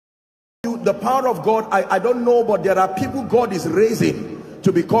The power of God, I don't know, but there are people God is raising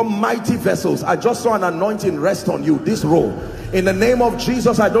to become mighty vessels. I just saw an anointing rest on you, this row. In the name of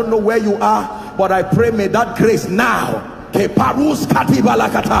Jesus, I don't know where you are, but I pray may that grace now, let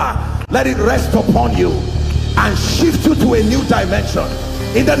it rest upon you and shift you to a new dimension.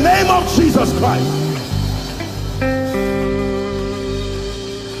 In the name of Jesus Christ.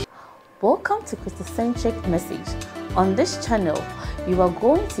 Welcome to Christocentric Message. On this channel, you are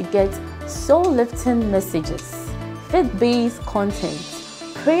going to get soul-lifting messages, faith-based content,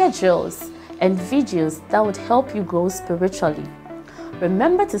 prayer drills, and videos that would help you grow spiritually.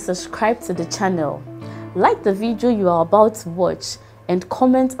 Remember to subscribe to the channel, like the video you are about to watch, and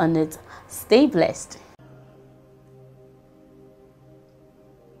comment on it. Stay blessed.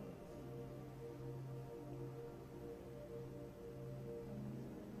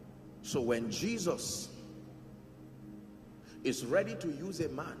 So when Jesus is ready to use a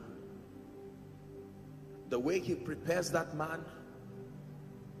man, the way he prepares that man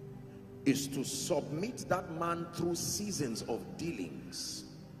is to submit that man through seasons of dealings.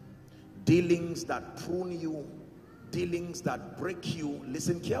 Dealings that prune you, dealings that break you.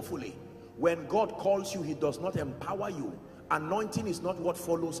 Listen carefully. When God calls you, he does not empower you. Anointing is not what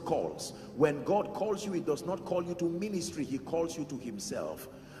follows calls. When God calls you, he does not call you to ministry, he calls you to himself.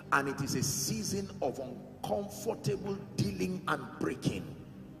 And it is a season of uncomfortable dealing and breaking.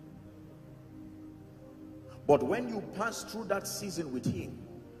 But when you pass through that season with him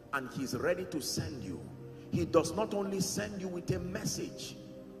and he's ready to send you, he does not only send you with a message,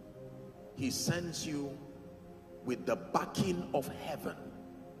 he sends you with the backing of heaven.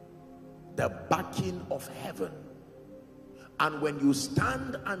 The backing of heaven. And when you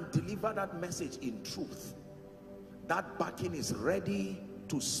stand and deliver that message in truth, that backing is ready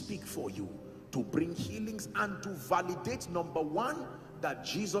to speak for you, to bring healings and to validate, number one, that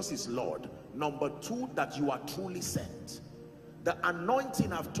Jesus is Lord. Number two, that you are truly sent. The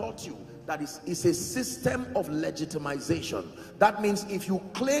anointing I've taught you that is a system of legitimization. That means if you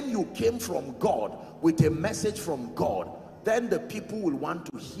claim you came from God with a message from God, then the people will want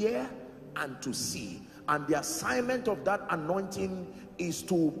to hear and to see. And the assignment of that anointing is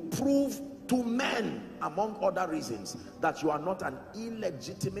to prove to men, among other reasons, that you are not an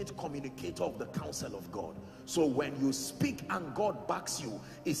illegitimate communicator of the counsel of God. So when you speak and God backs you,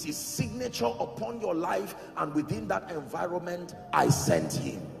 it's his signature upon your life, and within that environment, I sent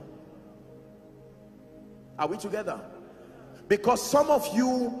him. Are we together? Because some of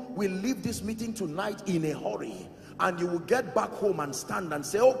you will leave this meeting tonight in a hurry, and you will get back home and stand and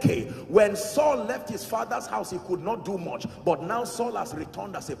say, okay, when Saul left his father's house, he could not do much, but now Saul has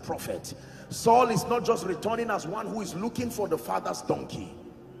returned as a prophet. Saul is not just returning as one who is looking for the father's donkey.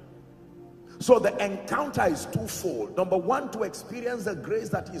 So the encounter is twofold. Number one, to experience the grace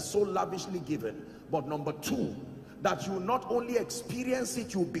that is so lavishly given. But number two, that you not only experience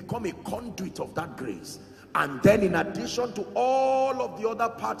it, you become a conduit of that grace. And then in addition to all of the other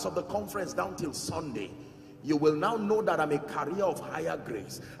parts of the conference down till Sunday, you will now know that I'm a carrier of higher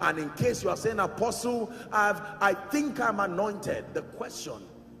grace. And in case you are saying, Apostle, I think I'm anointed, the question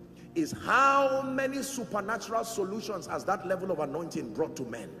is, how many supernatural solutions has that level of anointing brought to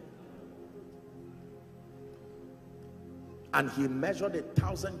men? And he measured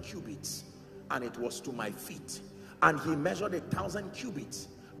 1,000 cubits, and it was to my feet. And he measured 1,000 cubits,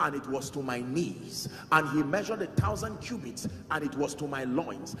 and it was to my knees. And he measured 1,000 cubits, and it was to my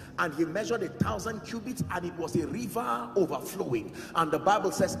loins. And he measured 1,000 cubits, and it was a river overflowing. And the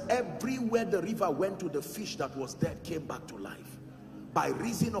Bible says everywhere the river went to, the fish that was dead came back to life, by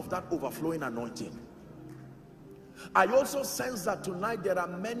reason of that overflowing anointing. I also sense that tonight there are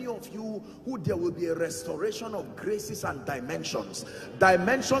many of you who there will be a restoration of graces and dimensions.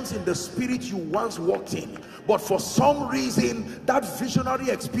 Dimensions in the spirit you once walked in, but for some reason that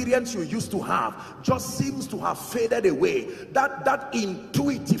visionary experience you used to have just seems to have faded away. That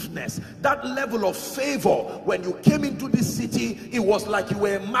intuitiveness, that level of favor, when you came into this city, it was like you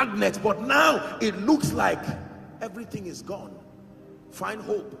were a magnet, but now it looks like everything is gone. Find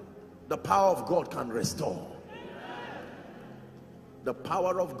hope. The power of God can restore. The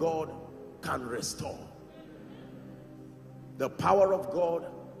power of God can restore. The power of God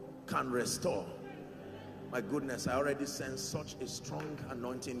can restore. My goodness, I already sense such a strong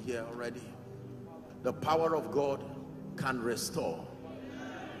anointing here already. The power of God can restore.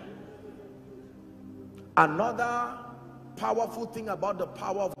 Another powerful thing about the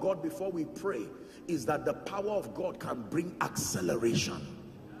power of God before we pray is that the power of God can bring acceleration.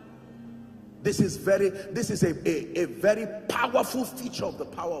 This is a very powerful feature of the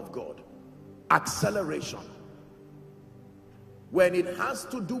power of God. Acceleration. When it has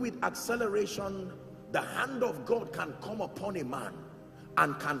to do with acceleration, the hand of God can come upon a man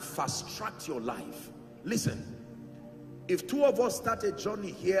and can fast track your life. Listen, if two of us start a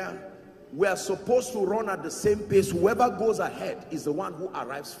journey here, we are supposed to run at the same pace. Whoever goes ahead is the one who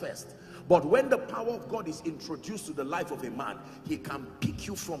arrives first. But when the power of God is introduced to the life of a man, he can pick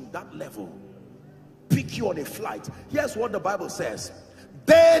you from that level, pick you on a flight. Here's what the Bible says: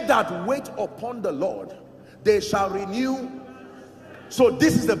 they that wait upon the Lord, they shall renew. So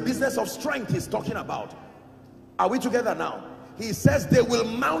this is the business of strength he's talking about. Are we together now? He says they will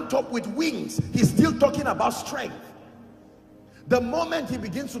mount up with wings. He's still talking about strength. The moment he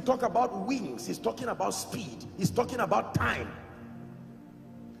begins to talk about wings, he's talking about speed. He's talking about time.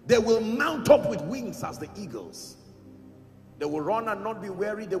 They will mount up with wings as the eagles. They will run and not be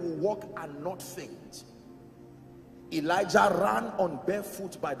weary. They will walk and not faint. Elijah ran on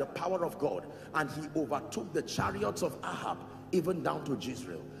barefoot by the power of God, and he overtook the chariots of Ahab, even down to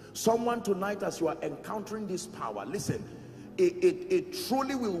Jezreel. Someone tonight, as you are encountering this power, listen, it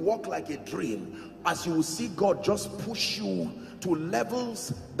truly will walk like a dream, as you will see God just push you to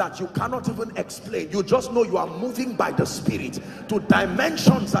levels that you cannot even explain. You just know you are moving by the Spirit to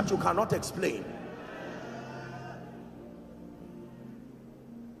dimensions that you cannot explain.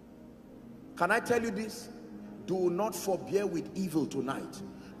 Can I tell you this? Do not forbear with evil tonight.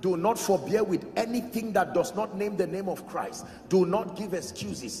 Do not forbear with anything that does not name the name of Christ. Do not give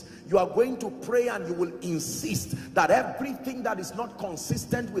excuses. You are going to pray and you will insist that everything that is not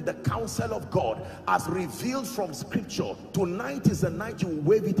consistent with the counsel of God as revealed from Scripture, tonight is the night you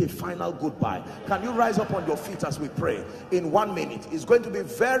wave it a final goodbye. Can you rise up on your feet as we pray in 1 minute? It's going to be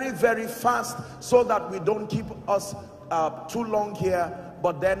very, very fast so that we don't keep us too long here.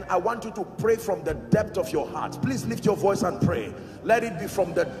 But then I want you to pray from the depth of your heart. Please lift your voice and pray. Let it be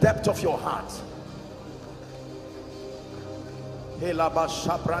from the depth of your heart.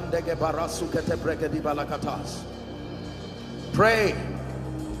 Pray.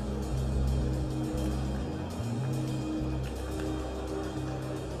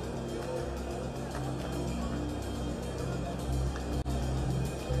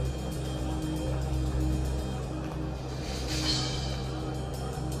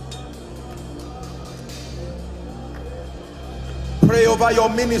 Pray over your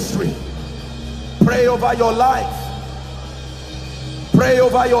ministry. Pray over your life. Pray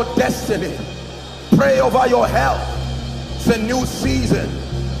over your destiny. Pray over your health. It's a new season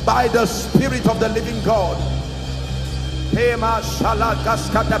by the Spirit of the living God.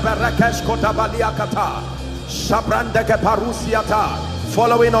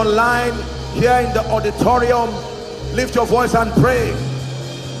 Following online here in the auditorium, lift your voice and pray.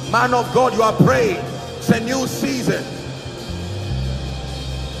 Man of God, you are praying. It's a new season.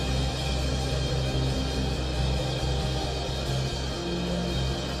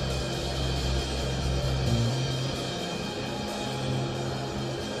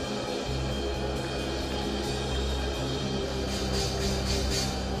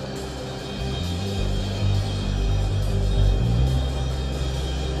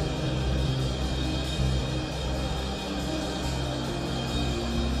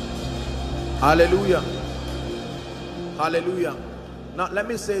 Hallelujah. Hallelujah. Now let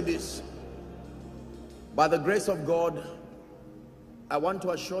me say this. By the grace of God, I want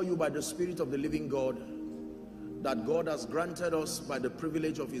to assure you by the Spirit of the living God that God has granted us, by the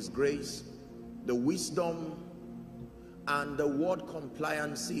privilege of His grace, the wisdom and the word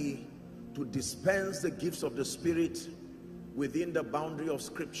compliancy to dispense the gifts of the Spirit within the boundary of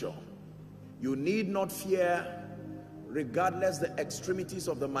Scripture. You need not fear, regardless the extremities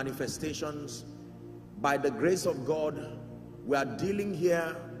of the manifestations. By the grace of God, we are dealing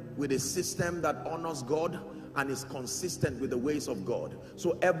here with a system that honors God and is consistent with the ways of God.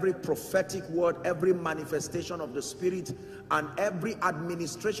 So every prophetic word, every manifestation of the Spirit, and every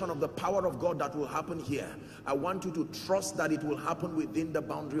administration of the power of God that will happen here, I want you to trust that it will happen within the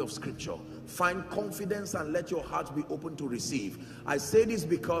boundary of Scripture. Find confidence and let your heart be open to receive. I say this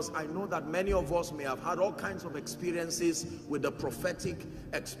because I know that many of us may have had all kinds of experiences with the prophetic,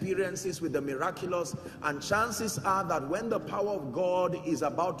 experiences with the miraculous, and chances are that when the power of God is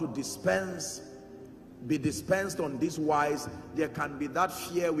about to be dispensed on this wise, there can be that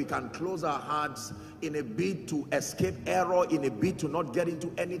fear. We can close our hearts in a bid to escape error, in a bid to not get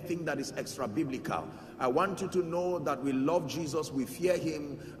into anything that is extra biblical. I want you to know that we love Jesus, we fear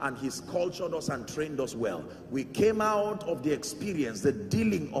Him, and He's cultured us and trained us well. We came out of the experience, the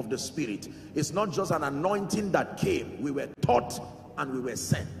dealing of the Spirit. It's not just an anointing that came. We were taught and we were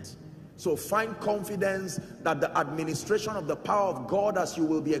sent. So find confidence that the administration of the power of God, as you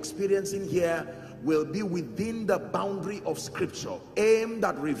will be experiencing here, will be within the boundary of scripture, aimed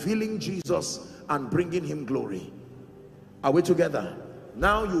at revealing Jesus and bringing him glory. Are we together?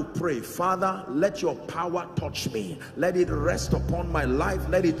 Now you pray, Father, let your power touch me. Let it rest upon my life.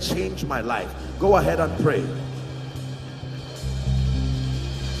 Let it change my life. Go ahead and pray.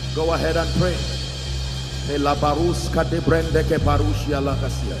 Go ahead and pray.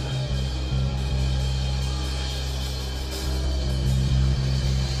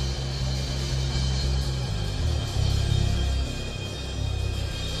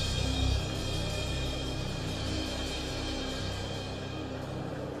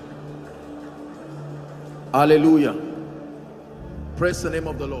 Hallelujah. Praise the name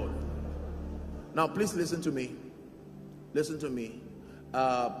of the Lord. Now please listen to me. Listen to me.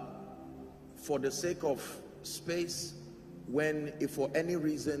 For the sake of space, if for any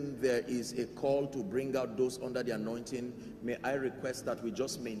reason there is a call to bring out those under the anointing, may I request that we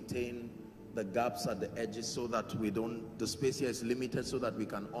just maintain the gaps at the edges so that the space here is limited, so that we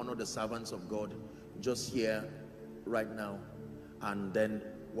can honor the servants of God just here right now. And then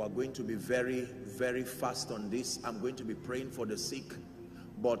we're going to be very, very fast on this. I'm going to be praying for the sick,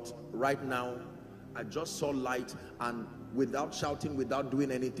 but right now I just saw light, and without shouting, without doing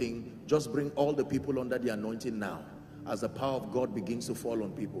anything, just bring all the people under the anointing now, as the power of God begins to fall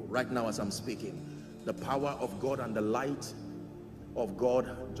on people right now as I'm speaking. The power of God and the light of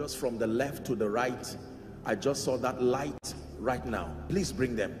God, just from the left to the right, I just saw that light right now. Please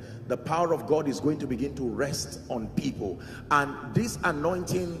bring them. The power of God is going to begin to rest on people, and this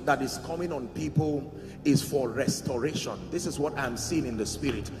anointing that is coming on people is for restoration. This is what I'm seeing in the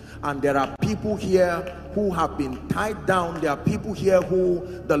spirit. And there are people here who have been tied down. There are people here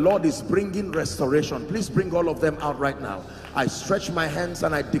who the Lord is bringing restoration. Please bring all of them out right now. I stretch my hands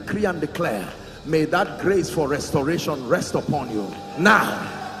and I decree and declare, may that grace for restoration rest upon you now,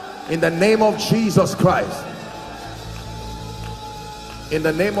 in the name of Jesus Christ. In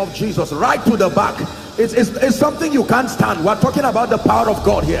the name of Jesus, right to the back. It's something you can't stand. We're talking about the power of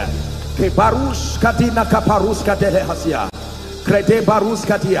God here. From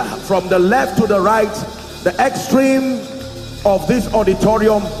the left to the right, the extreme of this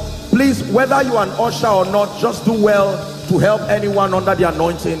auditorium, please, whether you are an usher or not, just do well to help anyone under the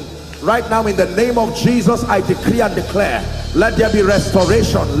anointing. Right now, in the name of Jesus, I decree and declare, let there be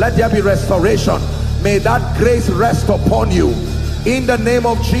restoration. Let there be restoration. May that grace rest upon you, in the name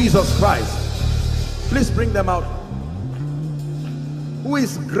of Jesus Christ. Please bring them out. Who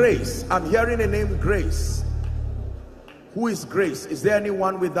is Grace? I'm hearing a name, Grace. Who is Grace? Is there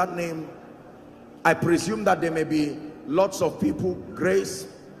anyone with that name? I presume that there may be lots of people. Grace.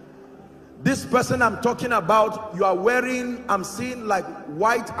 This person I'm talking about, you are wearing, I'm seeing like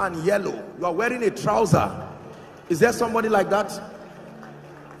white and yellow. You are wearing a trouser. Is there somebody like that?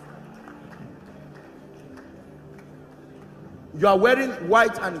 You are wearing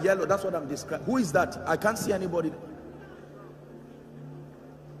white and yellow. That's what I'm describing. Who is that? I can't see anybody.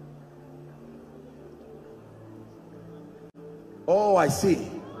 Oh, I see.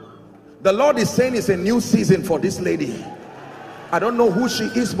 The Lord is saying it's a new season for this lady. I don't know who she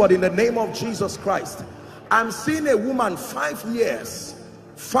is, but in the name of Jesus Christ, I'm seeing a woman, 5 years.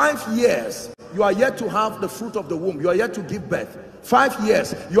 5 years. You are yet to have the fruit of the womb. You are yet to give birth. 5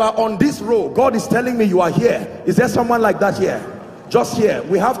 years. You are on this row. God is telling me you are here. Is there someone like that here? Just here.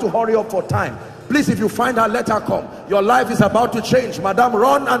 We have to hurry up for time. Please, if you find her, let her come. Your life is about to change. Madam,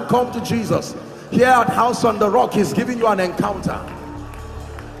 run and come to Jesus. Here at House on the Rock, he's giving you an encounter.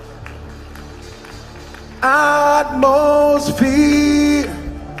 Atmosphere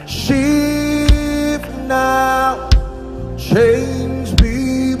shift now. Chains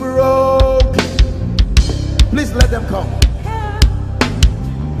be broken. Please let them come.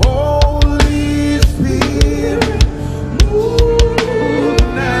 Holy Spirit, move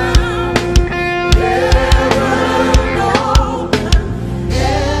now. Heaven open,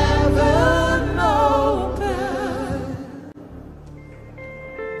 heaven open.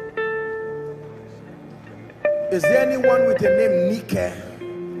 Is there anyone with the name Nike?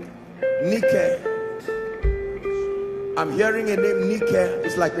 Nike. I'm hearing a name Nike.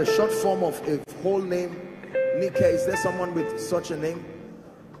 It's like a short form of a whole name. Nike. Is there someone with such a name?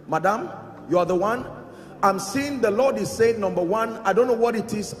 Madam, you are the one. I'm seeing the Lord is saying, number one, I don't know what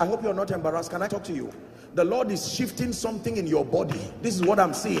it is. I hope you're not embarrassed. Can I talk to you? The Lord is shifting something in your body. This is what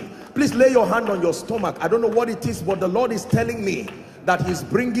I'm seeing. Please lay your hand on your stomach. I don't know what it is, but the Lord is telling me that he's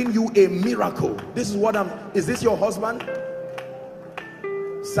bringing you a miracle. This is what is this your husband?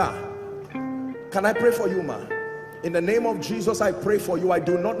 Sir, can I pray for you, ma? In the name of Jesus, I pray for you. I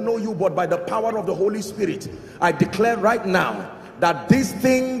do not know you, but by the power of the Holy Spirit, I declare right now that this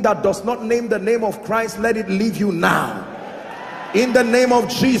thing that does not name the name of Christ, let it leave you now. In the name of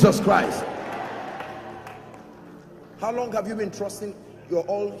Jesus Christ. How long have you been trusting your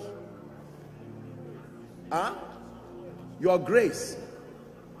all? Your grace.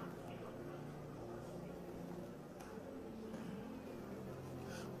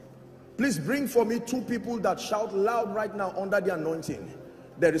 Please bring for me 2 people that shout loud right now under the anointing.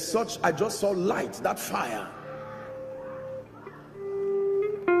 There is such, I just saw light, that fire.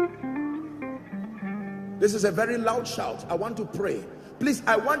 This is a very loud shout. I want to pray. Please,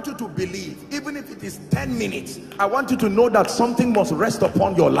 I want you to believe, even if it is 10 minutes, I want you to know that something must rest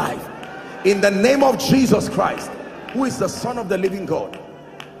upon your life. In the name of Jesus Christ, who is the Son of the living God.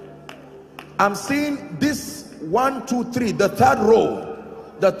 I'm seeing this 1, 2, 3, the third row.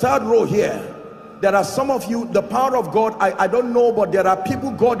 The third row here. There are some of you, the power of God, I don't know, but there are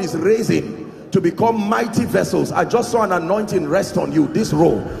people God is raising to become mighty vessels. I just saw an anointing rest on you, this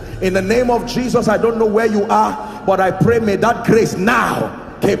row. In the name of Jesus, I don't know where you are, but I pray may that grace now,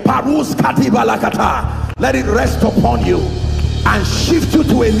 let it rest upon you and shift you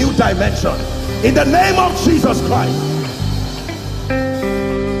to a new dimension. In the name of Jesus Christ.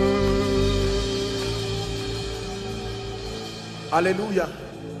 Hallelujah.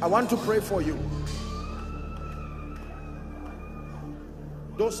 I want to pray for you.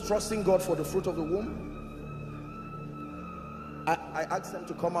 Those trusting God for the fruit of the womb, I asked them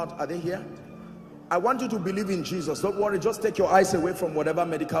to come out. Are they here? I want you to believe in Jesus. Don't worry, just take your eyes away from whatever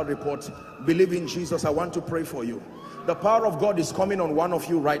medical report. Believe in Jesus. I want to pray for you. The power of God is coming on one of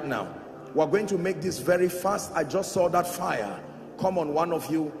you right now. We're going to make this very fast. I just saw that fire come on one of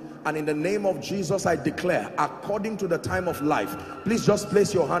you, and in the name of Jesus I declare, according to the time of life, please just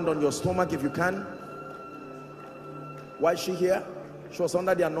place your hand on your stomach if you can. Why is she here? She was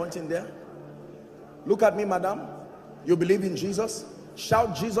under the anointing there. Look at me, madam. You believe in Jesus?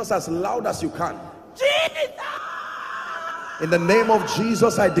 Shout Jesus as loud as you can. Jesus! In the name of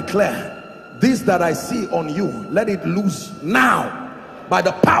Jesus I declare, this that I see on you, let it loose now by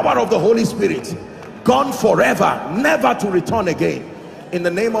the power of the Holy Spirit. Gone forever, never to return again. In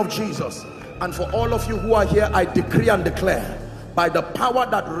the name of Jesus. And for all of you who are here, I decree and declare, by the power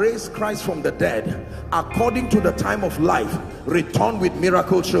that raised Christ from the dead, according to the time of life, return with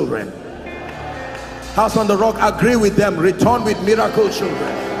miracle children. House on the Rock, agree with them. Return with miracle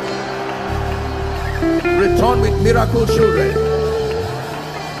children. Return with miracle children.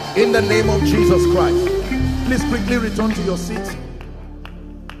 In the name of Jesus Christ. Please quickly return to your seat.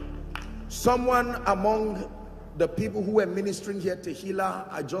 Someone among the people who were ministering here, Tehillah,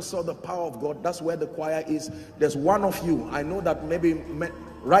 I just saw the power of God. That's where the choir is. There's one of you, I know that maybe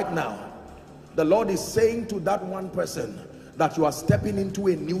right now, the Lord is saying to that one person that you are stepping into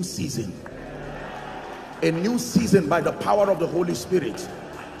a new season. A new season by the power of the Holy Spirit.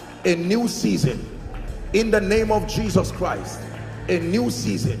 A new season. In the name of Jesus Christ. A new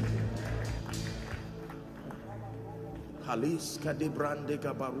season.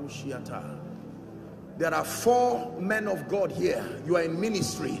 There are 4 men of God here. You are in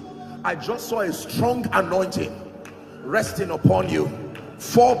ministry. I just saw a strong anointing resting upon you.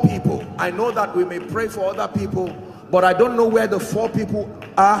 4 people. I know that we may pray for other people, but I don't know where the 4 people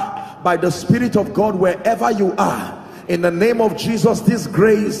are. By the Spirit of God, wherever you are, in the name of Jesus, this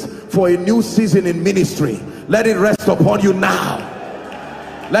grace for a new season in ministry, let it rest upon you now.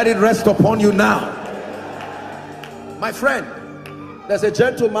 Let it rest upon you now. My friend, there's a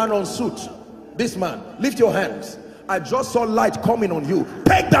gentleman on suit. This man, lift your hands. I just saw light coming on you.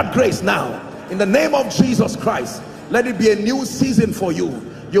 Take that grace now. In the name of Jesus Christ, let it be a new season for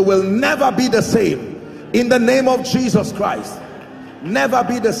you. You will never be the same. In the name of Jesus Christ. Never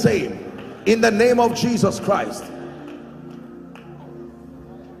be the same. In the name of Jesus Christ.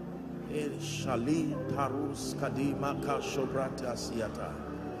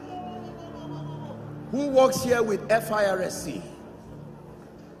 Who works here with FIRSC?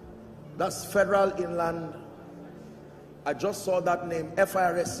 That's Federal Inland. I just saw that name,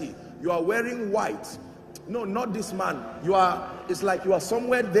 FIRSC. You are wearing white. No, not this man. You are, it's like you are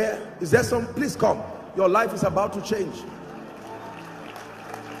somewhere there. Is there some? Please come. Your life is about to change.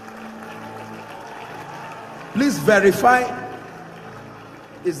 Please verify.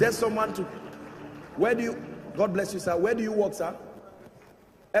 Is there someone to? Where do you? God bless you, sir. Where do you work, sir?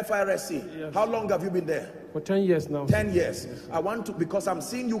 FIRSC. Yes. How long have you been there? For 10 years now. 10 years. Yes. I want to, because I'm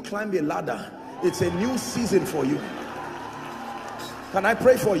seeing you climb a ladder. It's a new season for you. Can I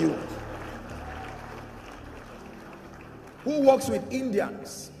pray for you? Who works with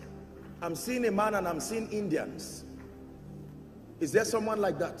Indians? I'm seeing a man and I'm seeing Indians. Is there someone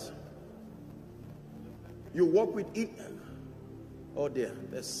like that? You work with Oh dear,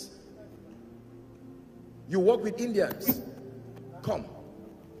 yes. You work with Indians? Come.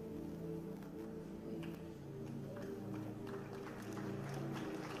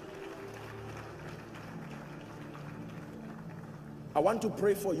 I want to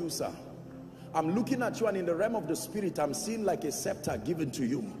pray for you, sir. I'm looking at you, and in the realm of the spirit, I'm seeing like a scepter given to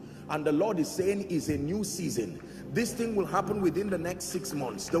you. And the Lord is saying it's a new season. This thing will happen within the next 6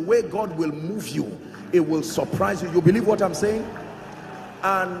 months. The way God will move you, it will surprise you. You believe what I'm saying?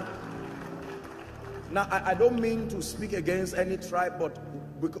 And now, I don't mean to speak against any tribe, but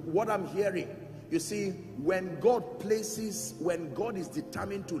what I'm hearing, you see, when God is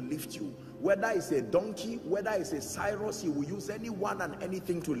determined to lift you, whether it's a donkey, whether it's a Cyrus, he will use anyone and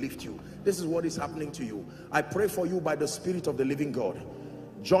anything to lift you. This is what is happening to you. I pray for you by the Spirit of the living God.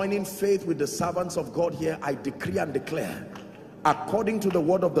 Joining faith with the servants of God here, I decree and declare, according to the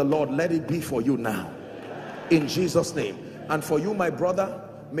word of the Lord, let it be for you now, in Jesus' name. And for you, my brother,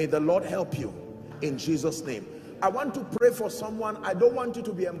 may the Lord help you, in Jesus' name. I want to pray for someone. I don't want you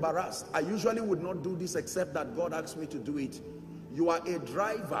to be embarrassed. I usually would not do this except that God asked me to do it. You are a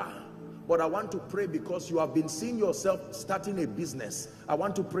driver, but I want to pray because you have been seeing yourself starting a business. I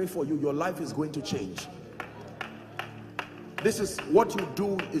want to pray for you. Your life is going to change. This is what you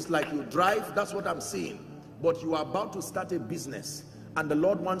do, is like you drive, that's what I'm seeing. But you are about to start a business, and the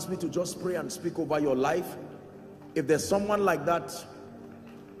Lord wants me to just pray and speak over your life. If there's someone like that,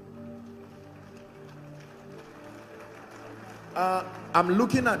 I'm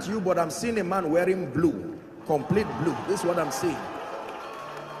looking at you, but I'm seeing a man wearing blue, complete blue. This is what I'm seeing.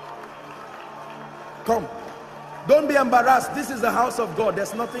 Come, don't be embarrassed. This is the house of God.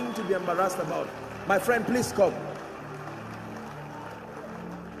 There's nothing to be embarrassed about. My friend, please come.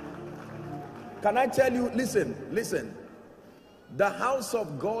 Can I tell you, listen, the house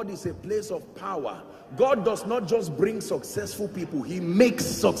of God is a place of power. God does not just bring successful people, he makes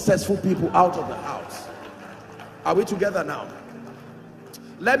successful people out of the house. Are we together now?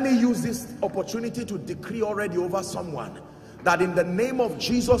 Let me use this opportunity to decree already over someone that in the name of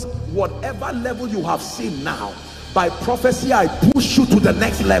Jesus, whatever level you have seen now, by prophecy I push you to the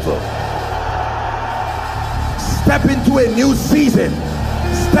next level. Step into a new season.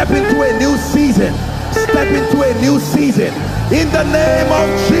 Step into a new season. Step into a new season in the name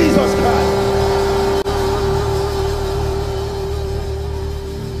of Jesus Christ.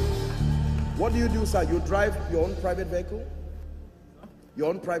 What do you do, sir? You drive your own private vehicle? Your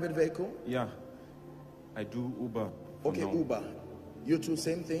own private vehicle? Yeah, I do Uber. Okay, now. Uber. You two,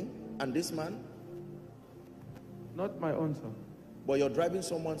 same thing? And this man? Not my own, sir. But you're driving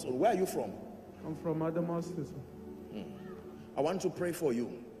someone's own. Where are you from? I'm from Adamawa, sir. I want to pray for you.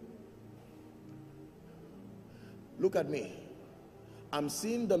 Look at me. I'm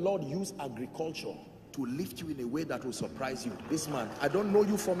seeing the Lord use agriculture to lift you in a way that will surprise you. This man, I don't know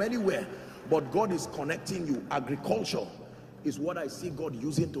you from anywhere, but God is connecting you. Agriculture is what I see God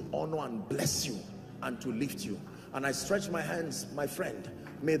using to honor and bless you and to lift you. And I stretch my hands, my friend,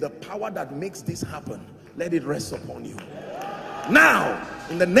 may the power that makes this happen, let it rest upon you. Now,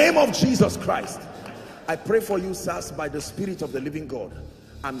 in the name of Jesus Christ, I pray for you, sirs, by the Spirit of the living God.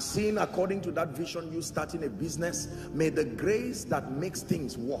 I'm seeing, according to that vision, you starting a business. May the grace that makes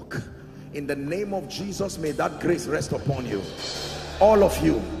things work, in the name of Jesus, may that grace rest upon you. All of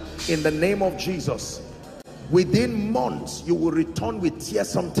you, in the name of Jesus, within months, you will return with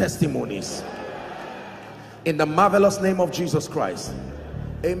tearsome testimonies. In the marvelous name of Jesus Christ.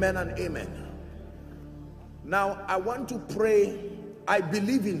 Amen and amen. Now, I want to pray. I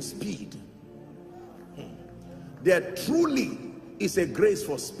believe in speed. There truly is a grace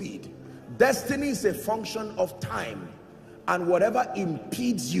for speed. Destiny is a function of time, and whatever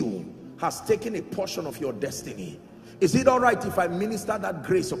impedes you has taken a portion of your destiny. Is it all right if I minister that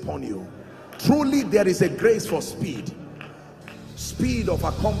grace upon you? Truly there is a grace for speed, speed of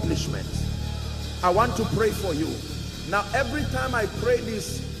accomplishment. I want to pray for you. Now, every time I pray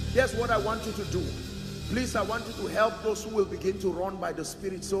this, here's what I want you to do. Please, I want you to help those who will begin to run by the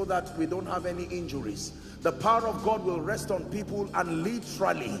Spirit so that we don't have any injuries. The power of God will rest on people, and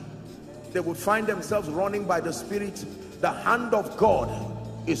literally they would find themselves running by the Spirit. The hand of God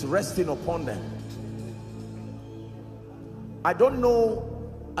is resting upon them. I don't know,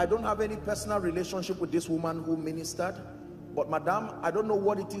 I don't have any personal relationship with this woman who ministered, but madam, I don't know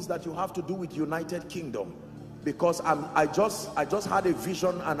what it is that you have to do with United Kingdom, because I just had a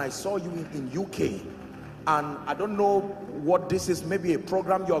vision and I saw you in UK. And I don't know what this is, maybe a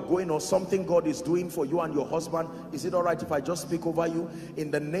program you are going or something God is doing for you and your husband. Is it all right if I just speak over you? In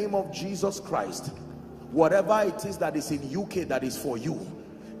the name of Jesus Christ, whatever it is that is in UK that is for you,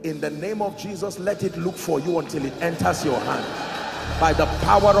 in the name of Jesus, let it look for you until it enters your hand. by the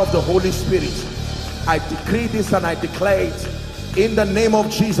power of the Holy Spirit. I decree this and I declare it in the name of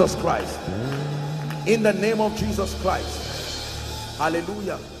Jesus Christ. In the name of Jesus Christ.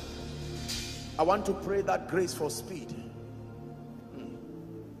 Hallelujah. I want to pray that grace for speed.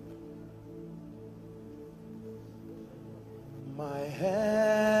 My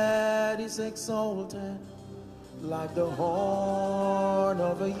head is exalted like the horn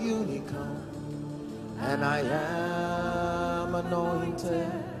of a unicorn, and I am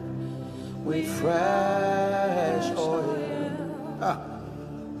anointed with fresh oil.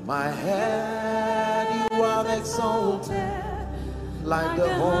 My head you have exalted like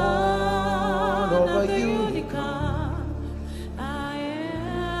the horn of a unicorn. I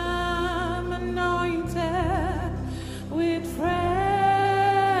am anointed with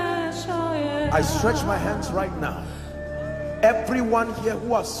fresh oil. I stretch my hands right now. Everyone here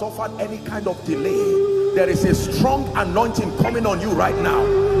who has suffered any kind of delay, there is a strong anointing coming on you right now.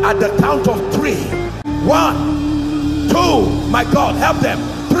 At the count of 3, 1, 2, my God, help them.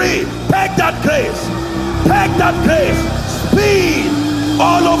 3, take that grace, take that grace. Speed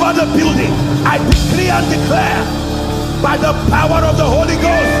all over the building. I decree and declare by the power of the Holy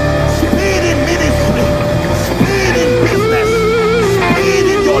Ghost, speed in ministry, speed in business, speed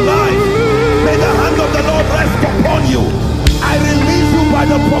in your life. May the hand of the Lord rest upon you. I release you by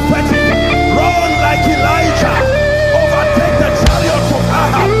the prophetic. Run like Elijah, overtake the chariots of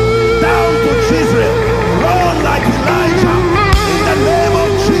Ahab down to Israel. Run like Elijah in the name of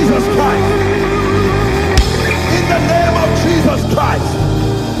Jesus Christ. In the name of Jesus Christ.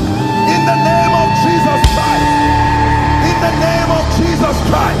 In the name of Jesus Christ. In the name of Jesus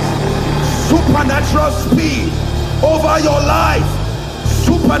Christ. Supernatural speed over your life.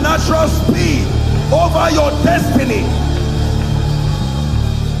 Supernatural speed over your destiny.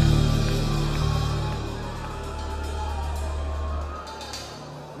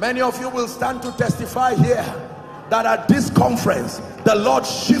 Many of you will stand to testify here that at this conference the Lord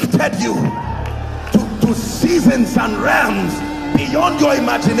shifted you to seasons and realms beyond your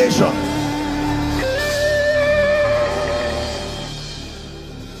imagination.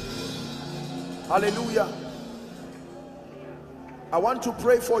 Hallelujah. I want to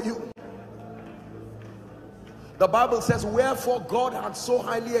pray for you. The Bible says, wherefore God had so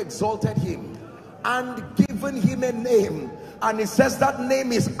highly exalted him and given him a name, and it says that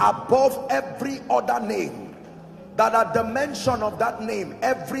name is above every other name, that at the mention of that name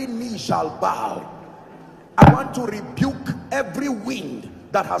every knee shall bow. I want to rebuke every wind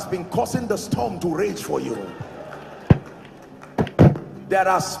that has been causing the storm to rage for you. There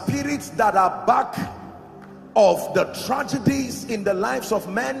are spirits that are back of the tragedies in the lives of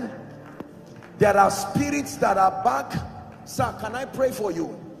men. There are spirits that are back. Sir, can I pray for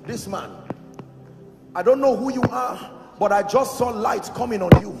you? This man, I don't know who you are, but I just saw light coming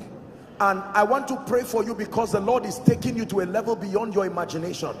on you, and I want to pray for you because the Lord is taking you to a level beyond your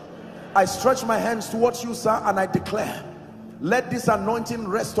imagination. I stretch my hands towards you, sir, and I declare, let this anointing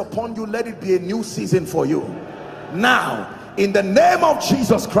rest upon you. Let it be a new season for you now, in the name of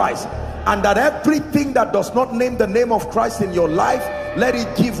Jesus Christ. And that everything that does not name the name of Christ in your life, let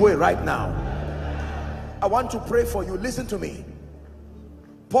it give way right now. I want to pray for you. Listen to me.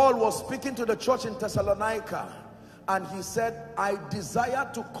 Paul was speaking to the church in Thessalonica, and he said, I desire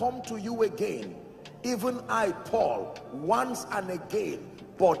to come to you again, even I, Paul, once and again,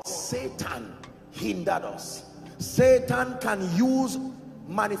 but Satan hindered us. Satan can use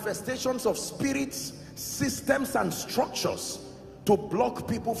manifestations of spirits, systems and structures to block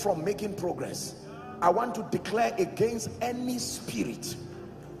people from making progress. I want to declare against any spirit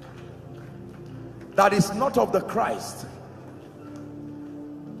that is not of the Christ.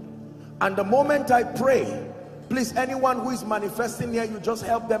 And the moment I pray, please, anyone who is manifesting here, you just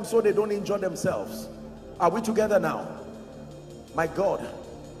help them so they don't injure themselves. Are we together now? My God.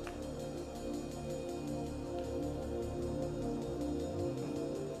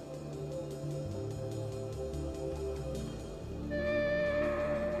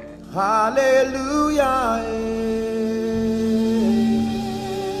 Hallelujah.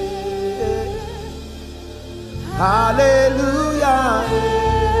 Hallelujah.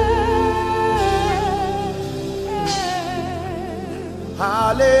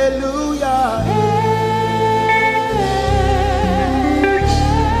 Hallelujah.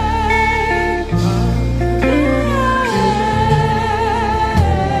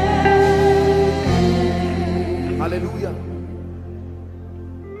 Hallelujah.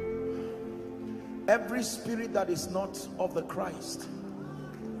 Every spirit that is not of the Christ,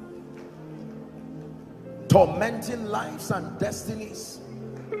 tormenting lives and destinies,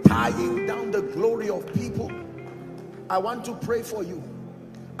 tying down the glory of people, I want to pray for you.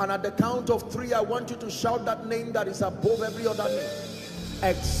 And at the count of 3, I want you to shout that name that is above every other name.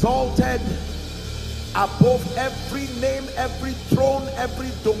 Exalted above every name, every throne, every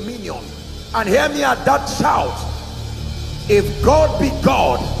dominion. And hear me at that shout. If God be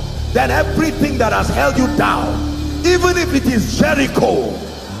God, then everything that has held you down, even if it is Jericho,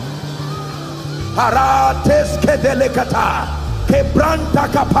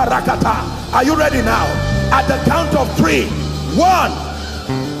 are you ready now? At the count of 3, 1,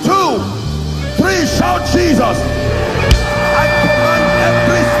 2, 3, shout Jesus. I command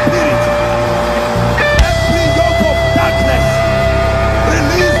every spirit, every yoke of darkness,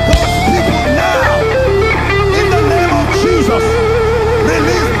 release those people now in the name of Jesus.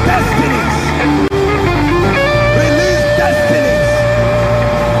 Release destinies, release destinies.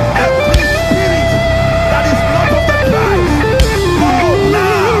 Every spirit that is not of the Christ, go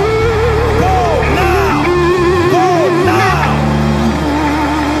now, go now, go now.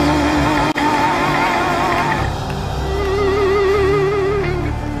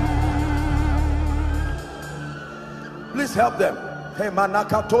 Please help them.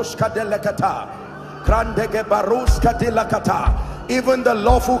 Even the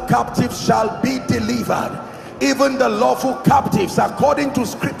lawful captives shall be delivered. Even the lawful captives, according to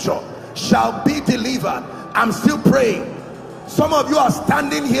scripture, shall be delivered. I'm still praying. Some of you are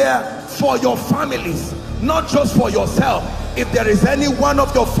standing here for your families, not just for yourself. If there is any one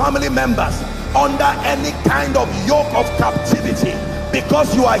of your family members under any kind of yoke of captivity,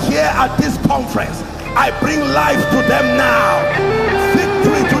 because you are here at this conference, I bring life to them now,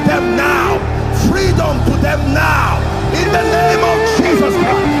 victory to them now, freedom to them now, in the name of Jesus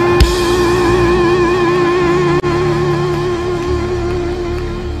Christ.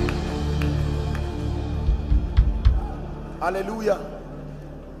 Hallelujah.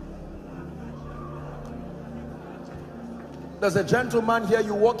 There's a gentleman here,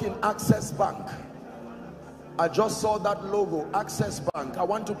 you work in Access Bank. I just saw that logo, Access Bank. I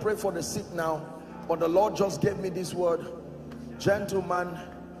want to pray for the sick now, but the Lord just gave me this word. Gentleman,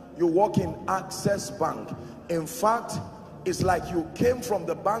 you work in Access Bank. In fact, it's like you came from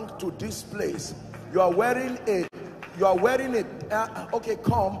the bank to this place. You are wearing it. Okay,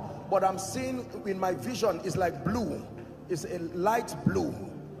 come, but I'm seeing in my vision, it's like blue. It's a light blue,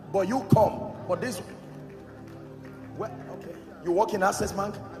 but you come. But this, well, okay, you work in Access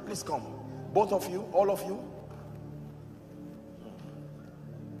Bank. Please come, both of you, all of you.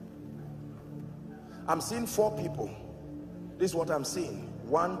 I'm seeing 4 people. This is what I'm seeing.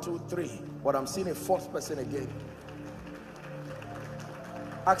 1, 2, 3. But I'm seeing a 4th person again.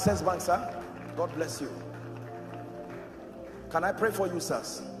 Access Bank, sir. God bless you. Can I pray for you,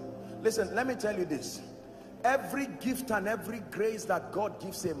 sirs? Listen, let me tell you this. Every gift and every grace that God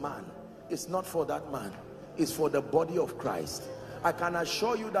gives a man is not for that man. It's for the body of Christ. I can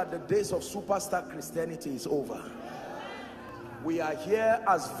assure you that the days of superstar Christianity is over. We are here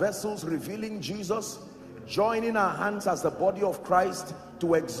as vessels revealing Jesus, joining our hands as the body of Christ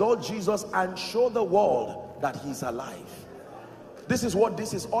to exalt Jesus and show the world that he's alive. This is what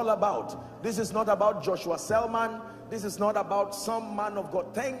this is all about. This is not about Joshua Selman. This is not about some man of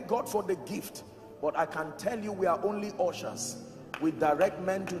God. Thank God for the gift. But I can tell you, we are only ushers. We direct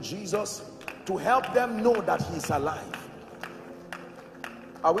men to Jesus to help them know that he's alive.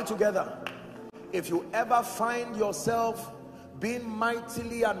 Are we together? If you ever find yourself being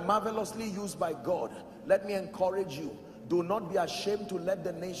mightily and marvelously used by God, let me encourage you. Do not be ashamed to let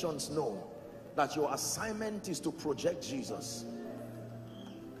the nations know that your assignment is to project Jesus.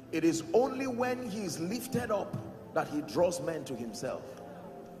 It is only when he is lifted up that he draws men to himself.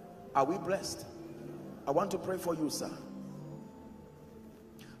 Are we blessed? I want to pray for you, sir.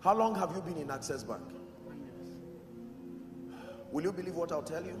 How long have you been in Access Bank? Will you believe what I'll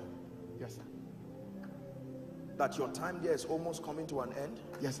tell you? Yes, sir. That your time there is almost coming to an end?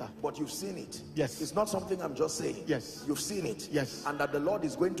 Yes, sir. But you've seen it? Yes. It's not something I'm just saying. Yes. You've seen it? Yes. And that the Lord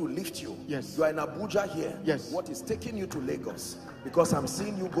is going to lift you? Yes. You are in Abuja here? Yes. What is taking you to Lagos? Because I'm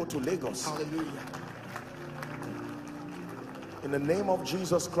seeing you go to Lagos. Hallelujah. In the name of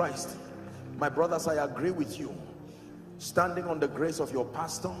Jesus Christ, my brothers, I agree with you. Standing on the grace of your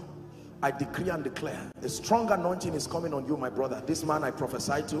pastor, I decree and declare a strong anointing is coming on you, my brother. This man I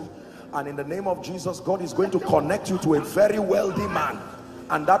prophesy to, and in the name of Jesus, God is going to connect you to a very wealthy man,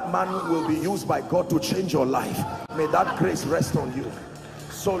 and that man will be used by God to change your life. May that grace rest on you.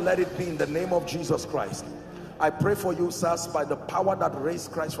 So let it be in the name of Jesus Christ. I pray for you, sirs, by the power that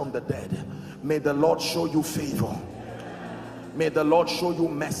raised Christ from the dead. May the Lord show you favor. May the Lord show you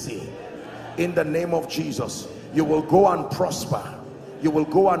mercy. In the name of Jesus, you will go and prosper. You will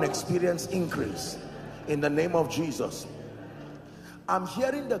go and experience increase. In the name of Jesus. I'm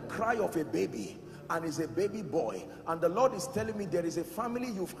hearing the cry of a baby, and it's a baby boy, and the Lord is telling me there is a family,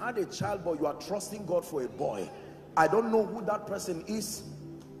 you've had a child but you are trusting God for a boy. I don't know who that person is,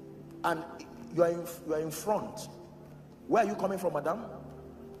 and you are in front. Where are you coming from, madam?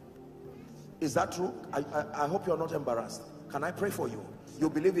 Is that true? I hope you're not embarrassed. Can I pray for you? You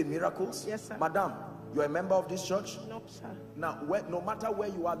believe in miracles? Yes, sir. Madam, you're a member of this church? No, sir. Now, no matter where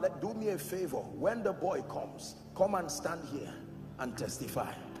you are, do me a favor. When the boy comes, come and stand here and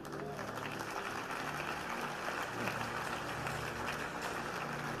testify.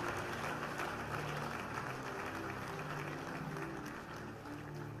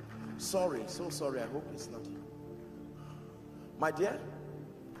 Sorry, so sorry. I hope it's not. My dear,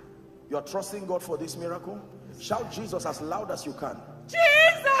 you're trusting God for this miracle? Shout Jesus as loud as you can.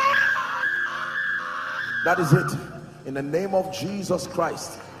 Jesus! That is it. In the name of Jesus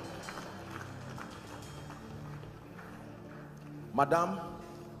Christ. Madam,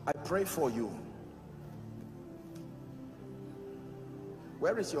 I pray for you.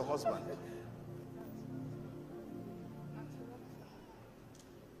 Where is your husband?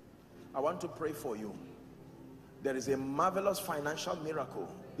 I want to pray for you. There is a marvelous financial miracle,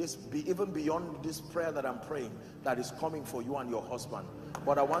 even beyond this prayer that I'm praying, that is coming for you and your husband.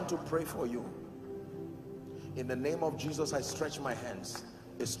 But I want to pray for you. In the name of Jesus, I stretch my hands.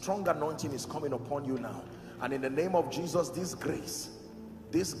 A strong anointing is coming upon you now. And in the name of Jesus, this grace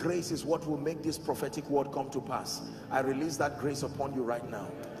is what will make this prophetic word come to pass. I release that grace upon you right now.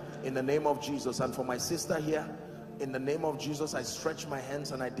 In the name of Jesus. And for my sister here, in the name of Jesus, I stretch my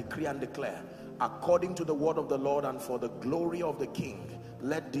hands and I decree and declare, according to the word of the Lord and for the glory of the King,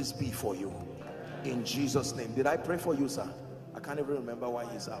 let this be for you. In Jesus' name. Did I pray for you, sir? I can't even remember why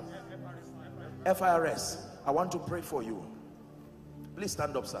he's out. FIRS. I want to pray for you. Please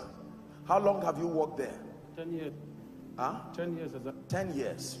stand up, sir. How long have you worked there? 10 years. Huh? 10 years. 10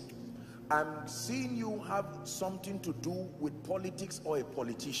 years. I'm seeing you have something to do with politics or a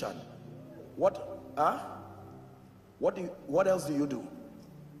politician. What? Huh? What else do you do?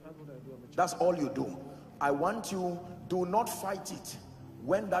 That's all you do. I want you, do not fight it.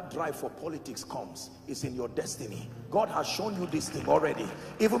 When that drive for politics comes, it's in your destiny. God has shown you this thing already.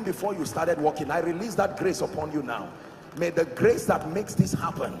 Even before you started working, I release that grace upon you now. May the grace that makes this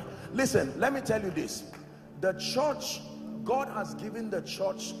happen. Listen, let me tell you this. The church, God has given the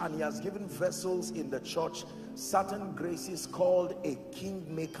church, and he has given vessels in the church certain graces called a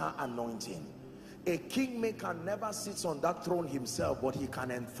kingmaker anointing. A kingmaker never sits on that throne himself, but he can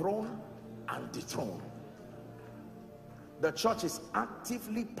enthrone and dethrone. The church is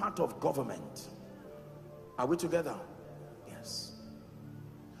actively part of government. Are we together? Yes.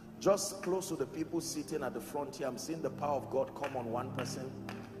 Just close to the people sitting at the front here, I'm seeing the power of God come on one person.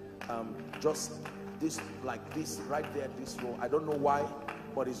 Just this, like this, right there, this row. I don't know why,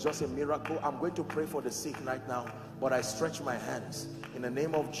 but it's just a miracle. I'm going to pray for the sick right now, but I stretch my hands in the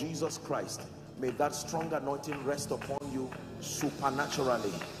name of Jesus Christ. May that strong anointing rest upon you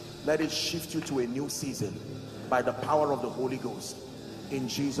supernaturally. Let it shift you to a new season by the power of the Holy Ghost. In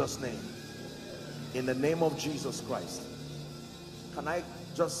Jesus' name. In the name of Jesus Christ. Can I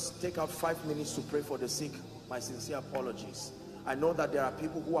just take out 5 minutes to pray for the sick? My sincere apologies. I know that there are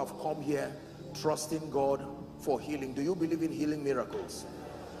people who have come here trusting God for healing. Do you believe in healing miracles?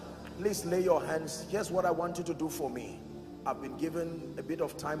 Please lay your hands. Here's what I want you to do for me. I've been given a bit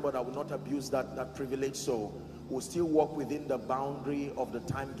of time, but I will not abuse that privilege, so we'll still walk within the boundary of the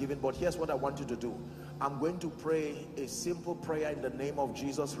time given. But here's what I want you to do. I'm going to pray a simple prayer in the name of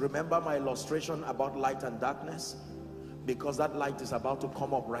Jesus. Remember my illustration about light and darkness, because that light is about to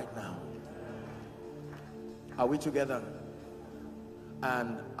come up right now. Are we together?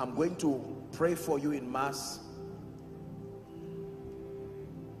 And I'm going to pray for you in mass.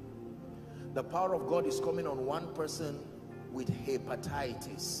 The power of God is coming on one person with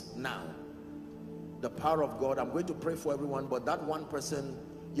hepatitis now. The power of God. I'm going to pray for everyone, but that one person,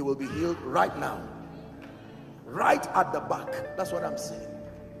 you will be healed right now. Right at the back. That's what I'm saying.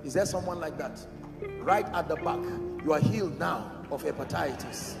 Is there someone like that? Right at the back. You are healed now of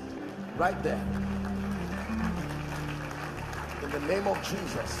hepatitis. Right there. In the name of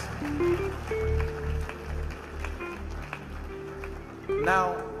Jesus.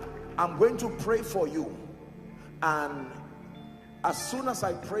 Now, I'm going to pray for you. And as soon as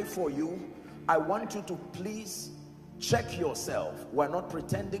I pray for you, I want you to please check yourself. We're not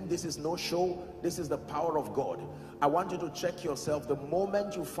pretending. This is no show. This is the power of God. I want you to check yourself. The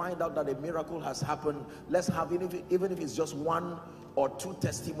moment you find out that a miracle has happened, let's have it, even if it's just 1 or 2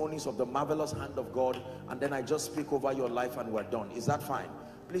 testimonies of the marvelous hand of God, and then I just speak over your life and we're done. Is that fine?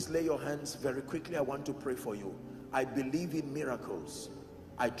 Please lay your hands very quickly. I want to pray for you. I believe in miracles.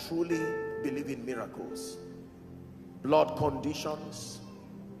 I truly believe in miracles. Blood conditions,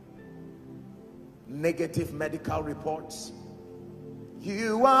 negative medical reports.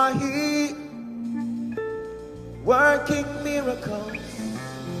 You are here working miracles.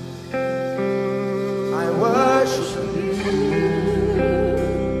 I worship you.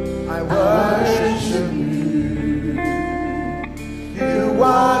 I worship you. You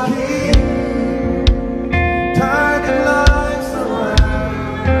are here turning lives around.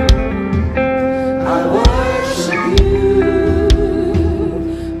 I worship you.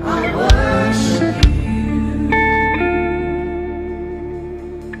 I worship you.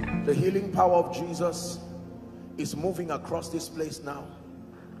 The healing power of Jesus is moving across this place now.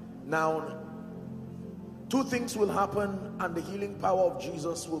 Now, two things will happen and the healing power of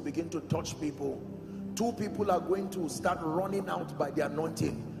Jesus will begin to touch people. Two people are going to start running out by the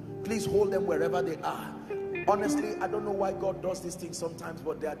anointing. Please hold them wherever they are. Honestly, I don't know why God does these things sometimes,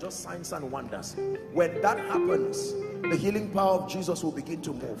 but they are just signs and wonders. When that happens, the healing power of Jesus will begin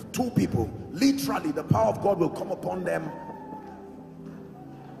to move. Two people, literally, the power of God will come upon them.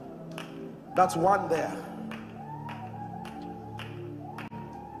 That's one there.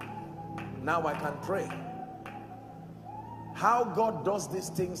 Now I can pray. How God does these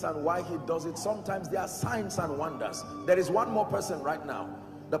things and why he does it, sometimes there are signs and wonders. There is one more person right now.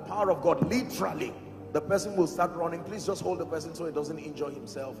 The power of God, literally, the person will start running. Please just hold the person so he doesn't injure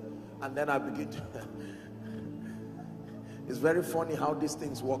himself. And then I begin to it's very funny how these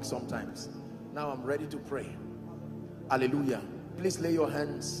things work sometimes. Now I'm ready to pray. Hallelujah. Please lay your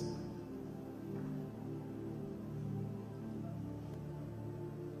hands.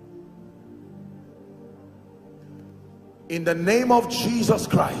 In the name of Jesus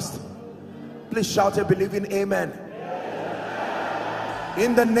Christ, please shout a believing amen.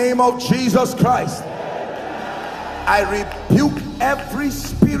 In the name of Jesus Christ, I rebuke every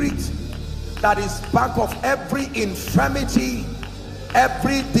spirit that is back of every infirmity,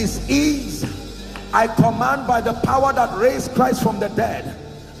 every disease. I command by the power that raised Christ from the dead,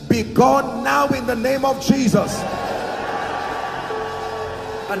 be gone now in the name of Jesus.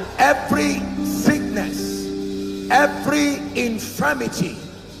 And every sickness, every infirmity,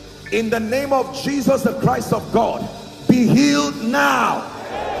 in the name of Jesus the Christ of God, be healed now.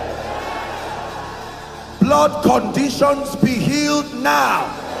 Blood conditions, be healed now.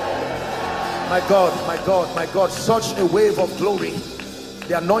 My God, my God, my God, such a wave of glory.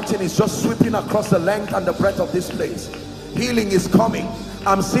 The anointing is just sweeping across the length and the breadth of this place. Healing is coming.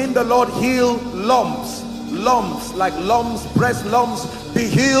 I'm seeing the Lord heal lumps, like lumps, breast lumps, be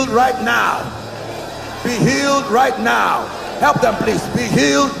healed right now. Be healed right now. Help them please. Be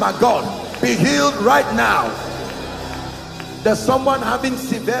healed, my God. Be healed right now. There's someone having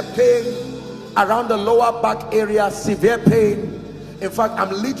severe pain around the lower back area, severe pain. In fact, I'm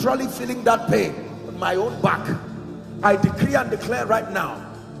literally feeling that pain on my own back. I decree and declare right now,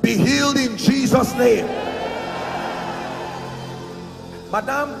 be healed in Jesus' name.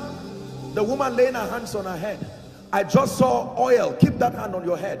 Madam, the woman laying her hands on her head, I just saw oil. Keep that hand on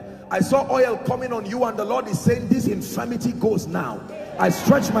your head. I saw oil coming on you and the Lord is saying this infirmity goes now. I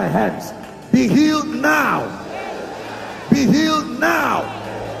stretch my hands. Be healed now. Be healed now.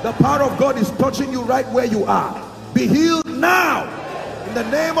 The power of God is touching you right where you are. Be healed now. In the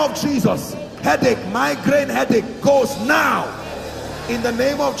name of Jesus. Headache, migraine headache goes now. In the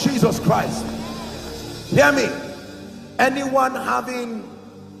name of Jesus Christ. Hear me. Anyone having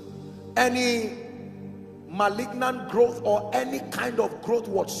any malignant growth or any kind of growth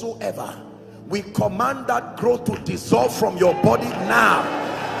whatsoever, we command that growth to dissolve from your body now.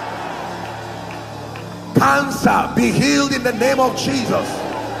 Cancer, be healed in the name of Jesus.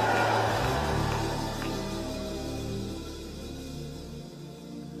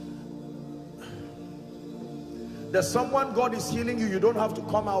 There's someone God is healing you. You don't have to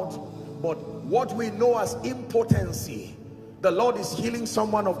come out, but what we know as impotency, the Lord is healing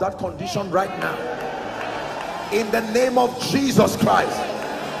someone of that condition right now. In the name of Jesus Christ.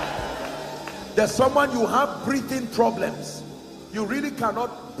 There's someone, you have breathing problems. You really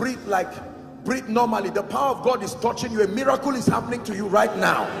cannot breathe normally. The power of God is touching you. A miracle is happening to you right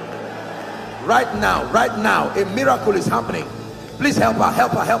now. Right now, right now. A miracle is happening. Please help her,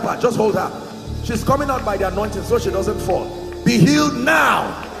 help her, help her. Just hold her. She's coming out by the anointing so she doesn't fall. Be healed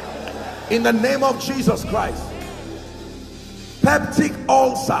now. In the name of Jesus Christ. Peptic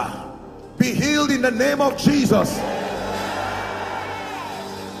ulcer, be healed in the name of Jesus.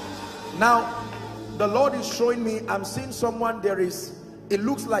 Now, the Lord is showing me, I'm seeing someone, it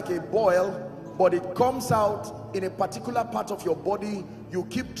looks like a boil, but it comes out in a particular part of your body. You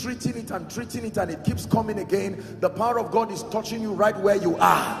keep treating it and it keeps coming again. The power of God is touching you right where you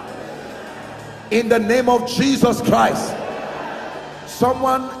are. In the name of Jesus Christ.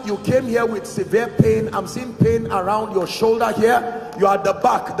 Someone, you came here with severe pain. I'm seeing pain around your shoulder here. You are at the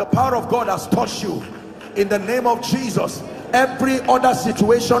back. The power of God has touched you. In the name of Jesus. Every other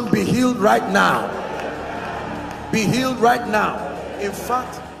situation be healed right now. Be healed right now. In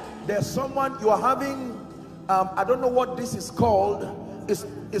fact, there's someone you are having, I don't know what this is called.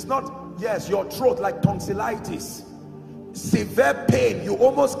 It's not, yes, your throat, like tonsillitis. Severe pain, you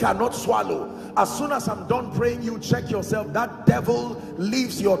almost cannot swallow. As soon as I'm done praying, you check yourself. That devil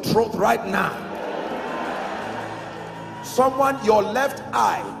leaves your throat right now. Someone, your left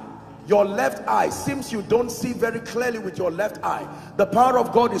eye seems you don't see very clearly with your left eye. The power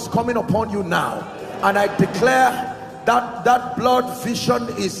of God is coming upon you now, and I declare that blood vision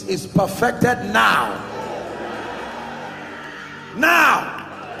is perfected now. Now,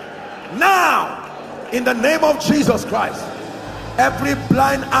 in the name of Jesus Christ. Every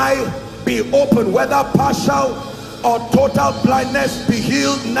blind eye be open, whether partial or total blindness, be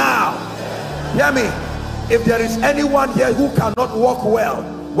healed now. Hear me. If there is anyone here who cannot walk well,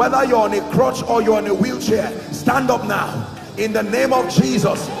 whether you're on a crutch or you're on a wheelchair, stand up now. In the name of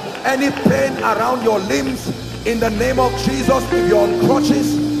Jesus. Any pain around your limbs, in the name of Jesus. If you're on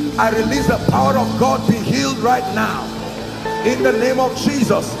crutches, I release the power of God, be healed right now. In the name of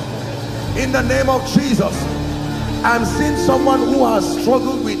Jesus. In the name of Jesus. I'm seeing someone who has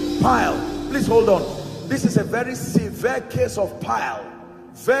struggled with pile. Please hold on. This is a very severe case of pile.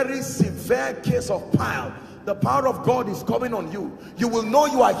 Very severe case of pile. The power of God is coming on you. You will know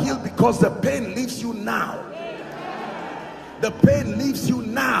you are healed because the pain leaves you now. The pain leaves you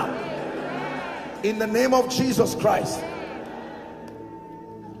now. In the name of Jesus Christ.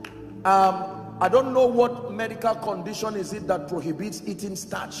 I don't know what medical condition is it that prohibits eating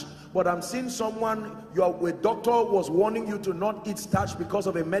starch, but I'm seeing someone, a doctor was warning you to not eat starch because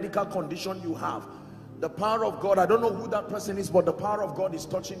of a medical condition you have. The power of God, I don't know who that person is, but the power of God is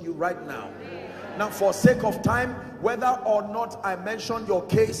touching you right now. Now, for sake of time, whether or not I mention your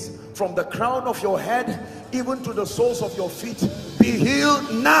case, from the crown of your head even to the soles of your feet, be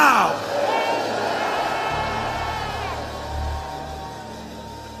healed now.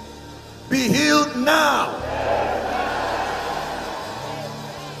 Be healed now.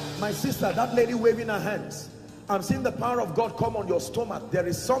 My sister, that lady waving her hands, I'm seeing the power of God come on your stomach. There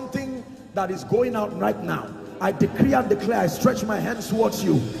is something that is going out right now. I decree and declare, I stretch my hands towards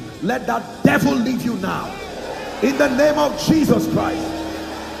you. Let that devil leave you now. In the name of Jesus Christ.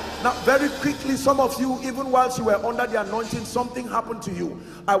 Now, very quickly, some of you, even whilst you were under the anointing, something happened to you.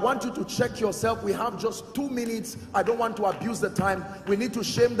 I want you to check yourself. We have just 2 minutes. I don't want to abuse the time. We need to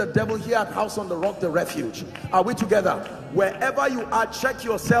shame the devil here at House on the Rock, the Refuge. Are we together? Wherever you are, check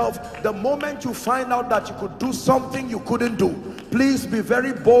yourself. The moment you find out that you could do something you couldn't do, please be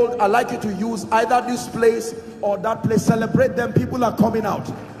very bold. I'd like you to use either this place or that place. Celebrate them. People are coming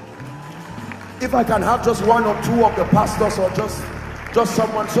out. If I can have just 1 or 2 of the pastors, or just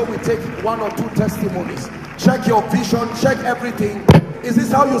someone, so we take 1 or 2 testimonies. Check your vision, check everything. Is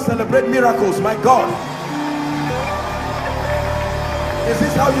this how you celebrate miracles? My God, is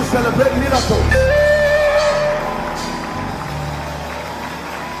this how you celebrate miracles?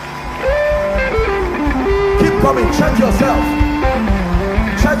 Keep coming. Check yourself,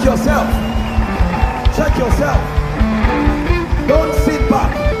 check yourself, check yourself. Don't sit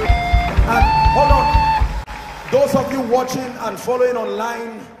back. And hold on. Those of you watching and following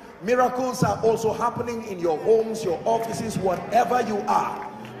online, miracles are also happening in your homes, your offices, whatever you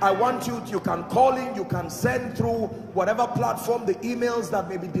are. I want you can call in, you can send through whatever platform, the emails that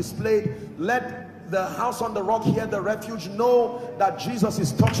may be displayed. Let the House on the Rock here, the Refuge, know that Jesus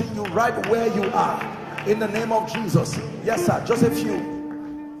is touching you right where you are. In the name of Jesus. Yes, sir. Just a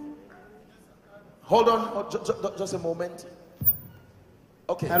few. Hold on. Just a moment.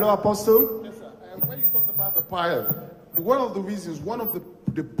 Okay. Hello, Apostle. Yes, sir. When you talked about the pile, one of the reasons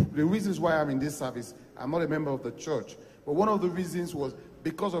why I'm in this service, I'm not a member of the church, but one of the reasons was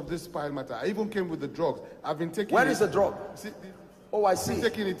because of this pile matter. I even came with the drugs. I've been taking Where is the drug? Oh, I see. I'm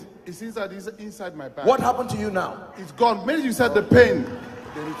taking it. It's inside my bag. What happened to you now? It's gone. Maybe you said the pain.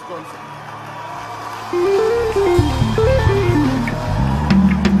 Then it's gone.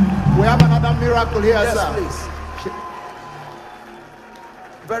 We have another miracle here, yes, sir. Please.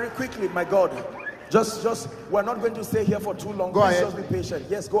 Very quickly, my God. Just, we're not going to stay here for too long. Go ahead. Just be patient.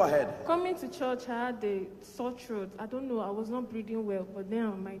 Yes, go ahead. Coming to church, I had a sore throat. I don't know, I was not breathing well, but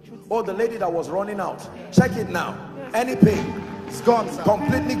then my throat. Oh, the lady that was running out. Check it now. Yes. Any pain? It's gone, sir.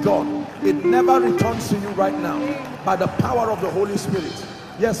 Completely gone. It never returns to you right now by the power of the Holy Spirit.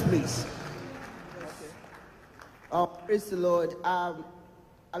 Yes, please. Praise the Lord. I'm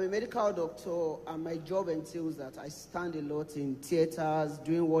a medical doctor, and my job entails that I stand a lot in theaters,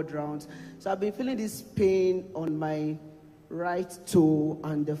 doing ward rounds. So I've been feeling this pain on my right toe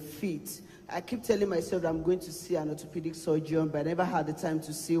and the feet. I keep telling myself that I'm going to see an orthopedic surgeon, but I never had the time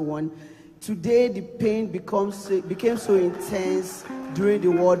to see one. Today, the pain became so intense during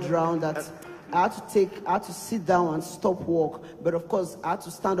the ward round that I had to sit down and stop work. But of course, I had to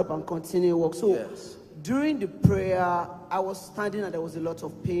stand up and continue work. So during the prayer, I was standing and there was a lot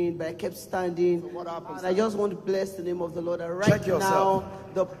of pain, but I kept standing. So what happened? And I just want to bless the name of the Lord. And right now,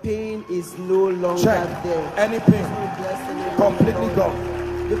 the pain is no longer there. Any pain, completely gone.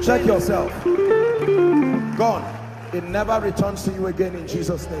 Check yourself. Gone. It never returns to you again in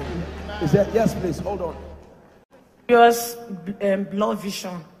Jesus' name. Is that yes, please? Hold on. It was blood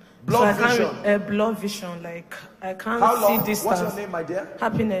vision. Blood vision. Blood vision. Like I can't How long? see distance. What's your name, my dear?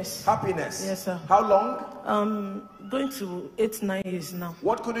 Happiness. Happiness. Yes, sir. How long? Going to 8-9 years now.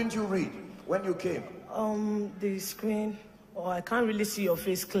 What couldn't you read when you came? The screen. I can't really see your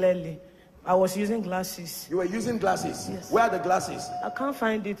face clearly. I was using glasses. You were using glasses? Yes. Where are the glasses? I can't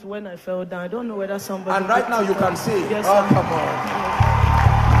find it when I fell down. I don't know whether somebody... And right now you can see? Yes, oh, sir. come on.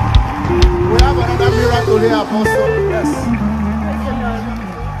 We have another miracle here, Apostle. Yes.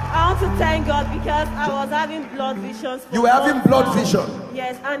 I want to thank God because I was having blood visions. You were having blood vision?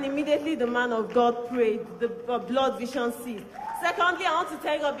 Yes, and immediately the man of God prayed. The blood vision ceased. Secondly, I want to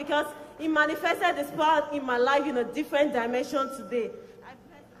thank God because He manifested His power in my life in a different dimension today. I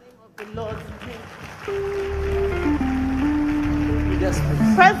bless the name of the Lord. Yes,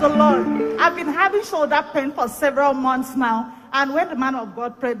 please. Praise the Lord. I've been having shoulder pain for several months now, and when the man of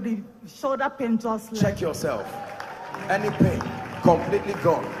God prayed, the shoulder pain just left. Check yourself. Any pain, completely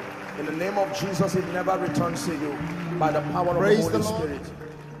gone. In the name of Jesus, it never returns to you by the power of the Holy Spirit.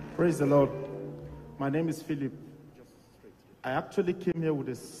 Praise the Lord. My name is Philip. I actually came here with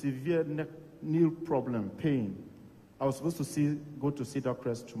a severe knee problem, pain. I was supposed to go to Cedar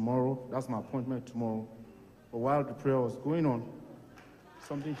Crest tomorrow. That's my appointment tomorrow. But while the prayer was going on,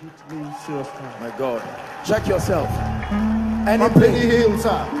 something hit me seriously. My God. Check yourself. Any Completely pain, healed,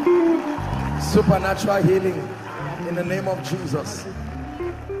 sir. supernatural healing in the name of Jesus.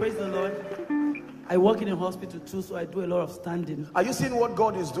 Praise the Lord. I work in a hospital too, so I do a lot of standing. Are you seeing what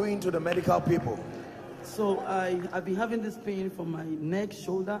God is doing to the medical people? So I've been having this pain from my neck,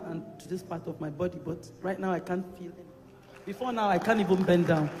 shoulder, and to this part of my body, but right now I can't feel it. Before now, I can't even bend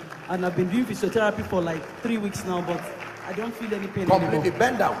down. And I've been doing physiotherapy for like 3 weeks now, but I don't feel any pain Completely anymore.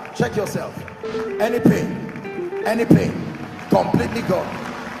 bend down. Check yourself. Any pain, completely gone.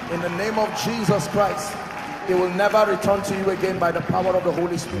 In the name of Jesus Christ, it will never return to you again by the power of the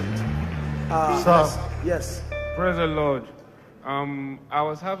Holy Spirit. Yes. Praise the Lord. I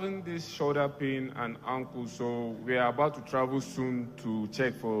was having this shoulder pain and ankle, so we are about to travel soon to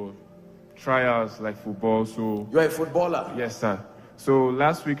check for trials like football. So you're a footballer? Yes, sir. So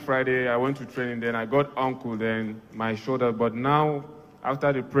last week Friday I went to training, then I got ankle, then my shoulder, but now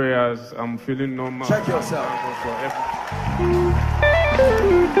after the prayers I'm feeling normal. Check yourself.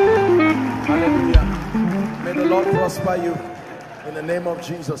 Hallelujah. May the Lord prosper you in the name of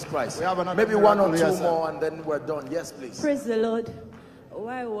Jesus Christ. Maybe one or two more and then we're done. Yes, please. Praise the Lord. While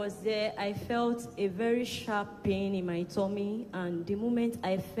I was there, I felt a very sharp pain in my tummy, and the moment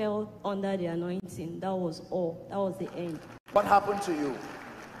I fell under the anointing, that was all. That was the end. What happened to you?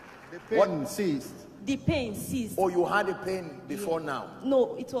 The pain ceased. The pain ceased. Oh, you had a pain before now?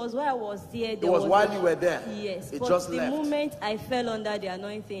 No, it was while I was there. It was while you were there? Yes. It just left. left. The moment I fell under the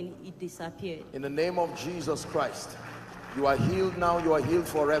anointing, it disappeared. In the name of Jesus Christ, you are healed now. You are healed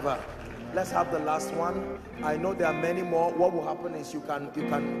forever. Let's have the last one. I know there are many more. What will happen is you can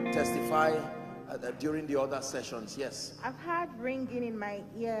testify during the other sessions. Yes. I've had ringing in my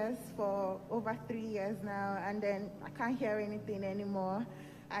ears for over 3 years now, and then I can't hear anything anymore.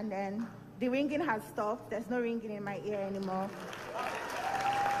 And then the ringing has stopped. There's no ringing in my ear anymore.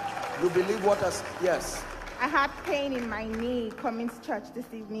 You believe what has... Yes. I had pain in my knee coming to church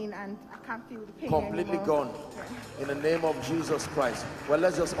this evening, and I can't feel the pain completely anymore. Gone. In the name of Jesus Christ. Well,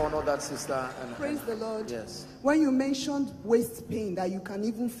 let's just honor that sister. And praise the Lord. Yes. When you mentioned waist pain, that you can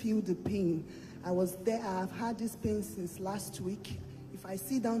even feel the pain, I was there. I've had this pain since last week. If I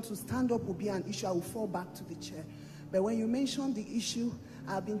sit down to stand up will be an issue, I will fall back to the chair. But when you mentioned the issue,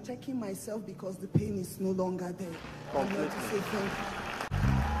 I've been checking myself because the pain is no longer there. I'm here to say thank you.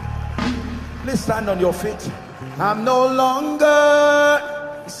 Please stand on your feet. I'm no longer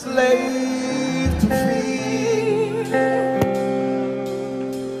a slave to fear.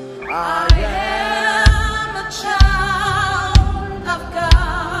 I am a child of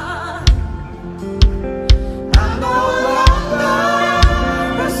God. I'm no longer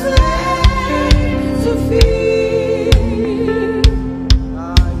a slave to fear.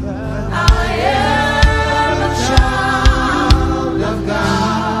 I am a child of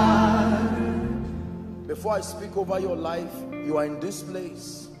God. Before I speak over your life, you are in this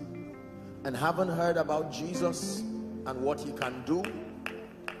place and haven't heard about Jesus and what he can do,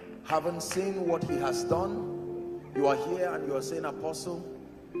 haven't seen what he has done. You are here and you are saying, Apostle,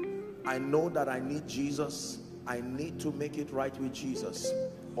 I know that I need Jesus. I need to make it right with Jesus.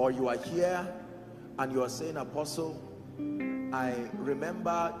 Or you are here and you are saying, Apostle, I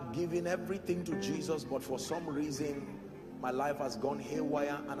remember giving everything to Jesus, but for some reason my life has gone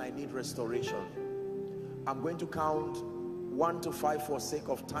haywire and I need restoration. I'm going to count 1 to 5 for sake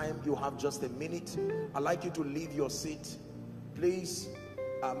of time. You have just a minute. I'd like you to leave your seat, please.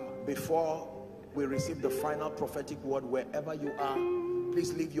 Before we receive the final prophetic word, wherever you are,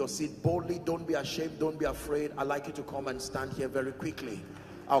 please leave your seat boldly. Don't be ashamed, don't be afraid. I'd like you to come and stand here very quickly.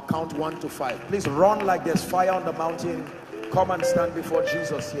 I'll count 1 to 5. Please run like there's fire on the mountain. Come and stand before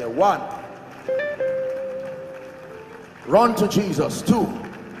Jesus here. 1. Run to Jesus. 2.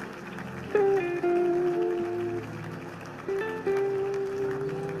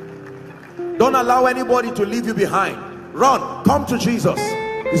 Don't allow anybody to leave you behind. Run. Come to Jesus.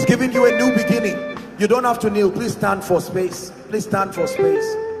 He's giving you a new beginning. You don't have to kneel. Please stand for space. Please stand for space.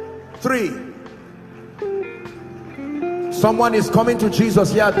 3. Someone is coming to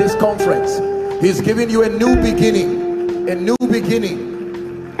Jesus here at this conference. He's giving you a new beginning. A new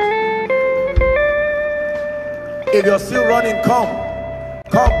beginning. If you're still running, come.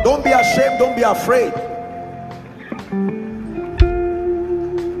 Come. Don't be ashamed. Don't be afraid.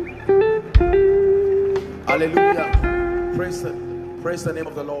 Hallelujah. Praise the name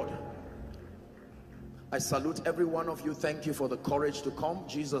of the Lord. I salute every one of you. Thank you for the courage to come.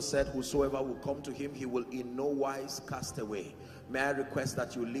 Jesus said, whosoever will come to him, he will in no wise cast away. May I request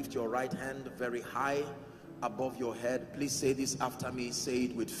that you lift your right hand very high above your head. Please say this after me. Say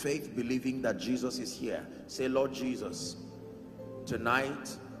it with faith, believing that Jesus is here. Say, Lord Jesus,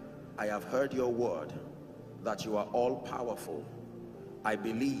 tonight I have heard your word that you are all powerful. I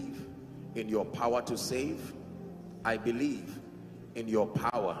believe in your power to save. I believe in your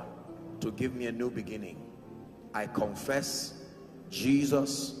power to give me a new beginning. I confess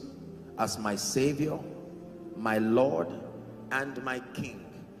Jesus as my Savior, my Lord, and my King.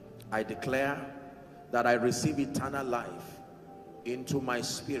 I declare that I receive eternal life into my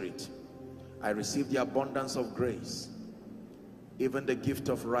spirit. I receive the abundance of grace, even the gift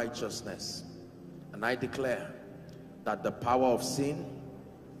of righteousness. And I declare that the power of sin,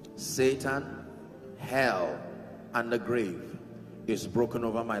 Satan, hell, and the grave is broken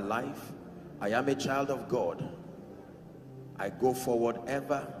over my life. I am a child of God. I go forward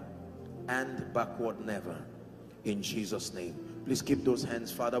ever and backward never. In Jesus' name. Please keep those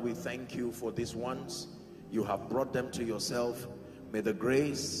hands. Father, we thank you for these ones. You have brought them to yourself. May the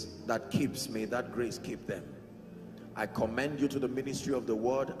grace that keeps, may that grace keep them. I commend you to the ministry of the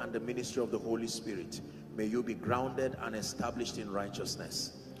word and the ministry of the Holy Spirit. May you be grounded and established in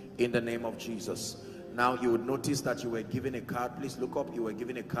righteousness. In the name of Jesus. Now you would notice that you were given a card. Please look up. You were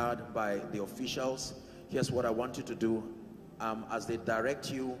given a card by the officials. Here's what I want you to do. As they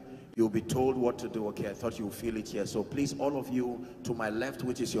direct you, you'll be told what to do. Okay, I thought you'll feel it here. So please, all of you to my left,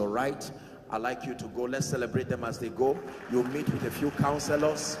 which is your right, I'd like you to go. Let's celebrate them as they go. You'll meet with a few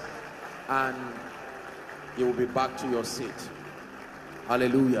counselors and you will be back to your seat.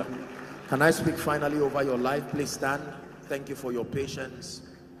 Hallelujah. Can I speak finally over your life? Please stand. Thank you for your patience.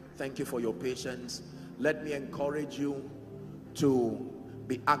 Thank you for your patience. Let me encourage you to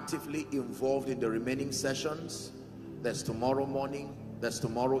be actively involved in the remaining sessions. There's tomorrow morning, there's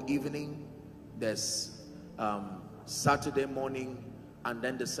tomorrow evening, there's Saturday morning, and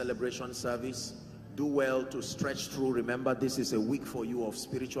then the celebration service. Do well to stretch through. Remember, this is a week for you of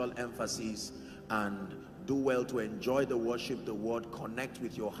spiritual emphasis, and do well to enjoy the worship, the word, connect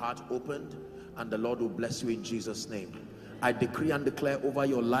with your heart opened, and the Lord will bless you in Jesus' name. I decree and declare over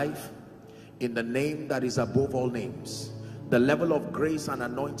your life, in the name that is above all names, the level of grace and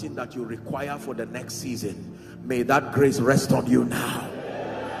anointing that you require for the next season, may that grace rest on you now.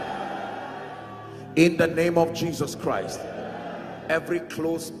 In the name of Jesus Christ. Every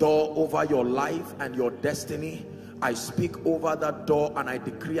closed door over your life and your destiny, I speak over that door and I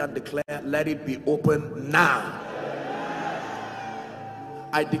decree and declare, let it be open now.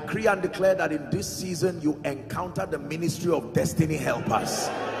 I decree and declare that in this season you encounter the ministry of destiny helpers.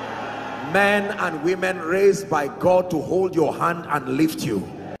 Men and women raised by God to hold your hand and lift you.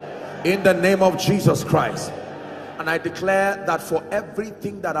 In the name of Jesus Christ. And I declare that for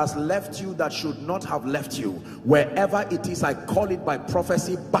everything that has left you that should not have left you, wherever it is, I call it by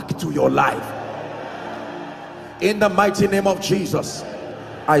prophecy back to your life. In the mighty name of Jesus,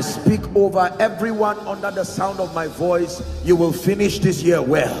 I speak over everyone under the sound of my voice. You will finish this year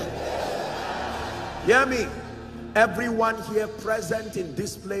well. Hear me. Everyone here present in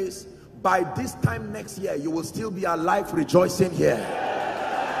this place, by this time next year, you will still be alive rejoicing here.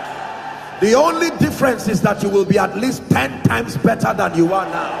 The only difference is that you will be at least 10 times better than you are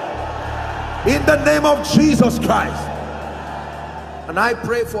now. In the name of Jesus Christ. And I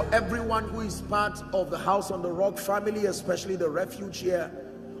pray for everyone who is part of the House on the Rock family, especially the refuge here,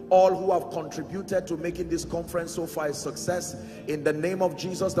 all who have contributed to making this conference so far a success. In the name of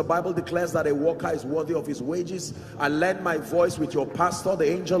Jesus, the Bible declares that a worker is worthy of his wages. I lend my voice with your pastor, the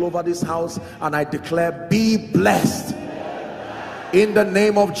angel over this house, and I declare, be blessed. In the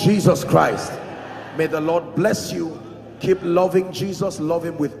name of Jesus Christ. May the Lord bless you. Keep loving Jesus, love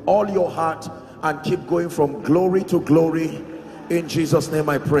him with all your heart, and keep going from glory to glory. In Jesus' name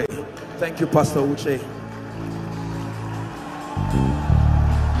I pray. Thank you, Pastor Uche.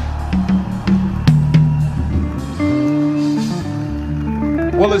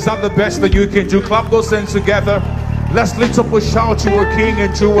 Well, is that the best that you can do? Clap those hands together. Let's lift up a shout to our King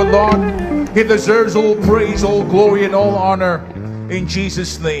and to our Lord. He deserves all praise, all glory, and all honor. In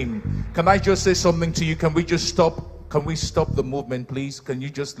Jesus' name. Can I just say something to you? Can we just stop? Can we stop the movement, please? Can you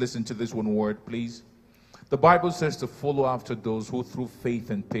just listen to this one word, please? The Bible says to follow after those who through faith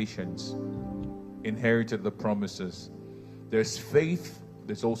and patience inherited the promises. There's faith,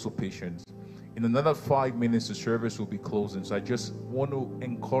 there's also patience. In another 5 minutes, the service will be closing. So I just want to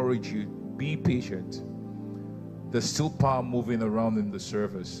encourage you, be patient. There's still power moving around in the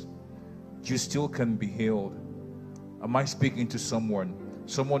service. You still can be healed. Am I speaking to someone?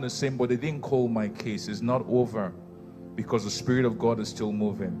 Someone is saying, but they didn't call my case. It's not over, because the Spirit of God is still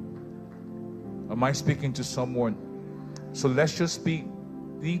moving. Am I speaking to someone? So let's just be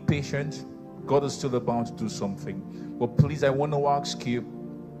patient. God is still about to do something. But please, I want to ask you,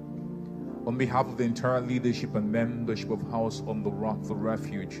 on behalf of the entire leadership and membership of House on the Rock, the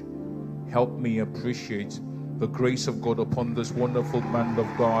Refuge, help me appreciate the grace of God upon this wonderful man of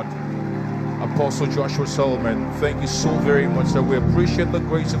God, Apostle Joshua Selman. Thank you so very much, sir. We appreciate the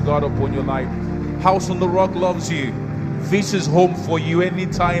grace of God upon your life. House on the Rock loves you. This is home for you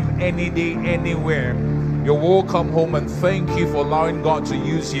anytime, any day, anywhere. You're welcome home, and thank you for allowing God to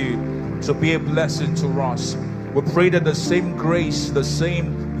use you to be a blessing to us. We pray that the same grace, the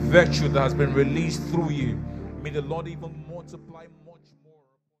same virtue that has been released through you, may the Lord even multiply much more.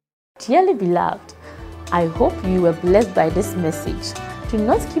 Dearly beloved, I hope you were blessed by this message. Do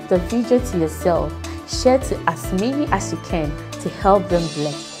not keep the video to yourself. Share to as many as you can to help them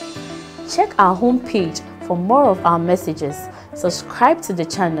bless. Check our homepage for more of our messages. Subscribe to the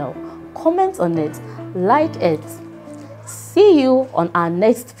channel, comment on it, like it. See you on our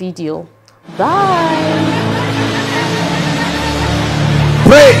next video. Bye.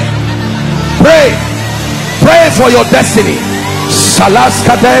 Pray, pray, pray for your destiny.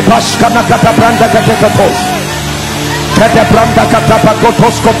 Salaskade bashkana kata branda katetos. Kete branda kata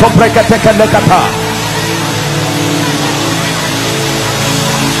bagotos koto brekete kelekata.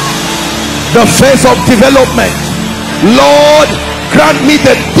 The phase of development. Lord, grant me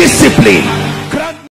the discipline